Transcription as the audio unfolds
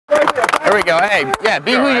There we go. Hey, yeah,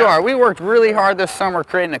 be who you are. We worked really hard this summer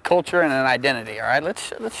creating a culture and an identity, all right? Let's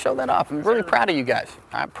show that off. I'm really proud of you guys.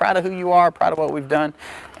 I'm proud of who you are, proud of what we've done,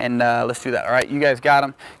 and let's do that, all right? You guys got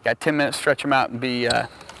them. Got 10 minutes, stretch them out, and get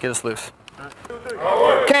us loose.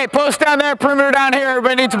 Okay, post down there, perimeter down here.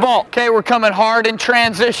 Everybody needs a ball. Okay, we're coming hard in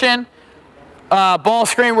transition. Ball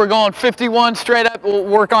screen, we're going 51 straight up. We'll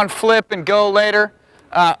work on flip and go later.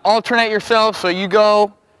 Alternate yourself, so you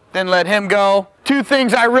go, then let him go. 2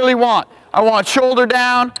 things I really want. I want shoulder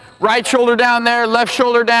down, right shoulder down there, left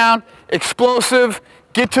shoulder down, explosive,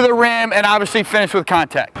 get to the rim, and obviously finish with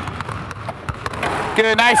contact.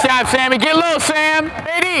 Good, nice job, Sammy. Get low, Sam.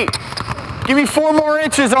 80. Give me 4 more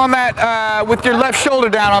inches on that, with your left shoulder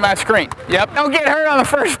down on that screen. Yep. Don't get hurt on the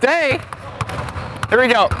first day. Here we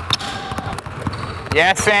go.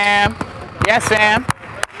 Yes, Sam. Yes, Sam.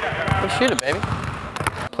 Let's shoot it, baby.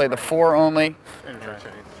 Play the 4 only.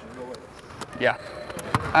 Yeah.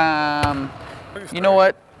 You know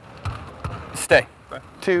what? Stay.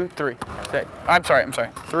 2, 3. Stay. I'm sorry.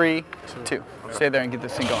 3, 2. Stay there and get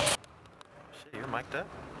this thing going. Shit, you're mic'd up?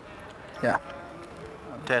 Yeah.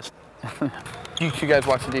 Test. You guys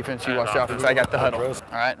watch the defense, you watch the offense. I got the huddle. All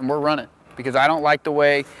right, and we're running because I don't like the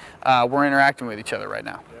way we're interacting with each other right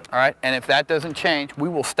now. All right, and if that doesn't change, we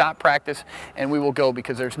will stop practice and we will go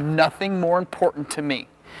because there's nothing more important to me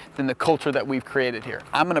than the culture that we've created here.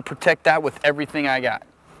 I'm going to protect that with everything I got.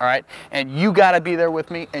 All right, and you got to be there with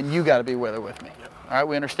me, and you got to be there with me. All right,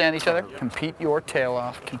 we understand each other? Compete your tail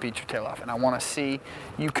off, compete your tail off. And I want to see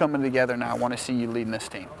you coming together now. I want to see you leading this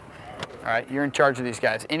team. All right, you're in charge of these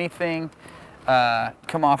guys. Anything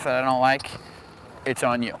come off that I don't like, it's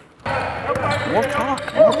on you. More talk.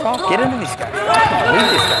 Get into these guys. Lead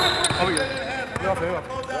these guys.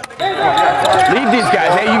 Lead these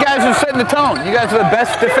guys. Hey, you guys are setting the tone. You guys are the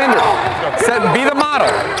best defenders. Be the model.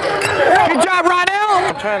 Good job, Ronell.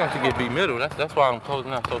 I'm trying not to get beat middle. That's why I'm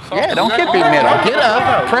closing out so soft. Yeah, don't get beat middle. Get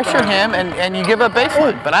up, pressure him, and you give up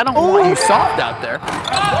baseline. But I don't want you soft out there.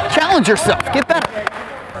 Challenge yourself. Get better.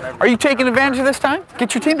 Are you taking advantage of this time?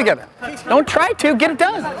 Get your team together. Don't try to. Get it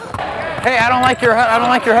done. Hey, I don't like your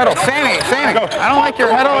huddle. Sammy, I don't like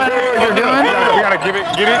your huddle. I don't know what you're doing. We gotta get it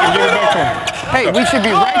and give it back to him. Hey, we should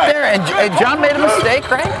be right there. And John made a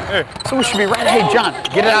mistake, right? So we should be right. Hey, John,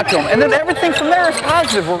 get it out to him. And then everything from there is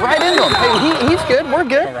positive. We're right into him. Hey, he's good. We're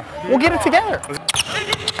good. We'll get it together.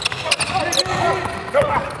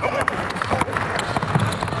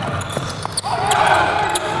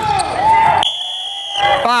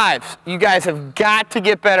 Fives, you guys have got to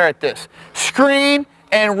get better at this. Screen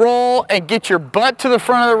and roll and get your butt to the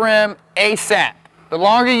front of the rim ASAP. The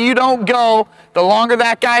longer you don't go, the longer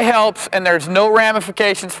that guy helps, and there's no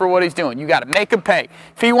ramifications for what he's doing. You got to make him pay.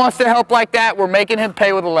 If he wants to help like that, we're making him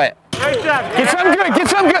pay with a layup. Get something good, get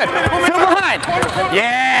something good. Fill behind.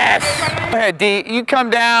 Yes. Go ahead, D. You come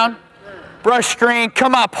down, brush screen,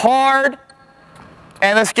 come up hard,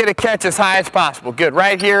 and let's get a catch as high as possible. Good.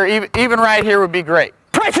 Right here, even right here would be great.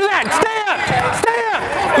 Pressure that. Stay up.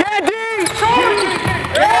 Yeah, D.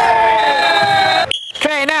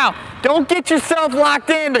 Okay, now, don't get yourself locked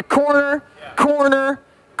into corner. Perfect.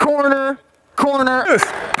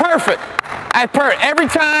 That's perfect. Every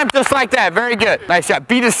time, just like that. Very good. Nice job.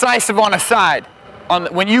 Be decisive on a side.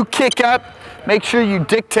 When you kick up, make sure you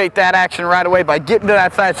dictate that action right away by getting to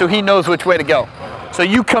that side so he knows which way to go. So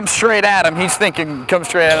you come straight at him, he's thinking come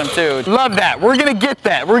straight at him too. Love that. We're going to get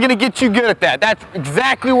that. We're going to get you good at that. That's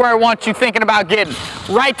exactly where I want you thinking about getting.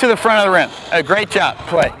 Right to the front of the rim. Great job.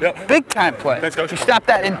 Play. Yep. Big time play. Thanks, Coach. You stopped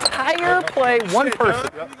that entire play, one person,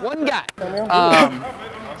 one guy.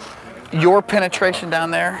 Your penetration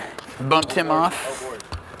down there bumped him off.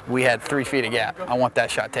 We had 3 feet of gap. I want that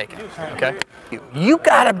shot taken, okay? You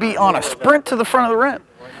got to be on a sprint to the front of the rim.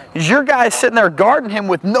 Your guy's sitting there guarding him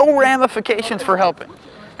with no ramifications for helping.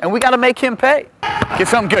 And we got to make him pay. Get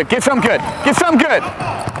something good. Get something good. Get something good.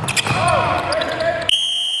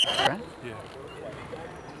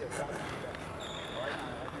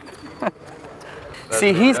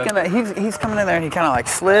 See, he's coming in there and he kind of like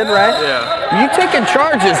slid, right? Yeah. You taking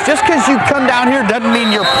charges, just because you come down here doesn't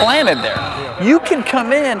mean you're planted there. You can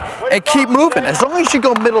come in and keep moving. As long as you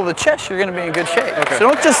go middle of the chest, you're going to be in good shape. Okay. So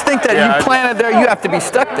don't just think that you planted there, you have to be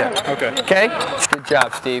stuck there. Okay? Good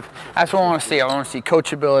job, Steve. That's what I want to see. I want to see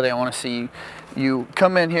coachability. I want to see you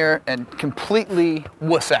come in here and completely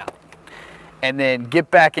wuss out. And then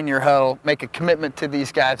get back in your huddle, make a commitment to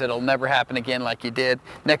these guys that it'll never happen again like you did.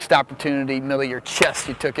 Next opportunity, middle of your chest,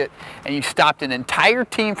 you took it, and you stopped an entire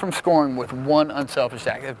team from scoring with one unselfish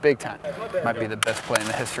act. That's big time. Might be the best play in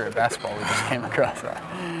the history of basketball we just came across.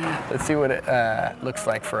 Let's see what it looks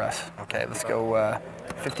like for us. Okay, let's go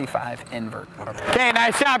 55 invert. Okay,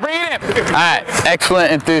 nice job. Bring it in. All right,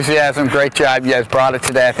 excellent enthusiasm. Great job. You guys brought it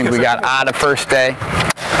today. I think we got out of the first day.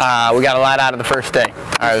 We got a lot out of the first day.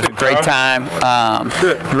 All right, it was a great time.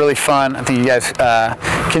 Really fun. I think you guys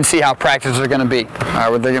can see how practices are going to be.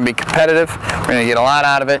 They're going to be competitive. We're going to get a lot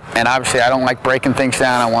out of it. And obviously, I don't like breaking things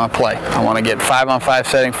down. I want to play. I want to get 5-on-5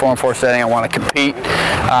 setting, 4-on-4 setting. I want to compete,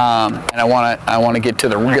 and I want to get to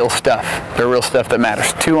the real stuff that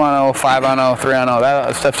matters. 2-on-0, 5-on-0, 3-on-0.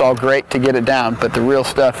 That stuff's all great to get it down, but the real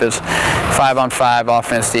stuff is 5-on-5,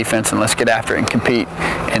 offense, defense, and let's get after it and compete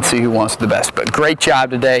and see who wants the best. But great job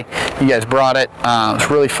today. You guys brought it. It's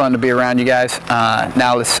really fun to be around you guys.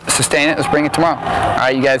 Now let's sustain it. Let's bring it tomorrow. All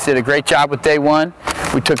right, you guys did a great job with day one.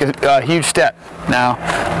 We took a huge step. Now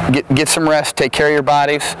get some rest. Take care of your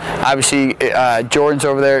bodies. Obviously, Jordan's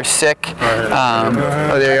over there sick.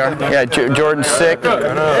 Oh, there you are. Yeah, Jordan's sick.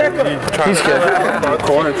 He's good.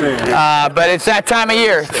 But it's that time of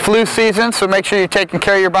year. It's flu season, so make sure you're taking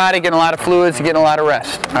care of your body, getting a lot of fluids, and getting a lot of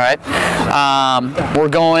rest. All right. We're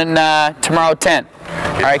going tomorrow at 10.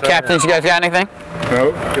 All right, captains, you guys got anything?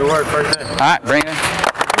 Nope. Good work, first day. All right, bring it in.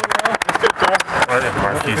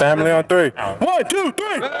 Family on 3. 1, 2,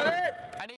 3.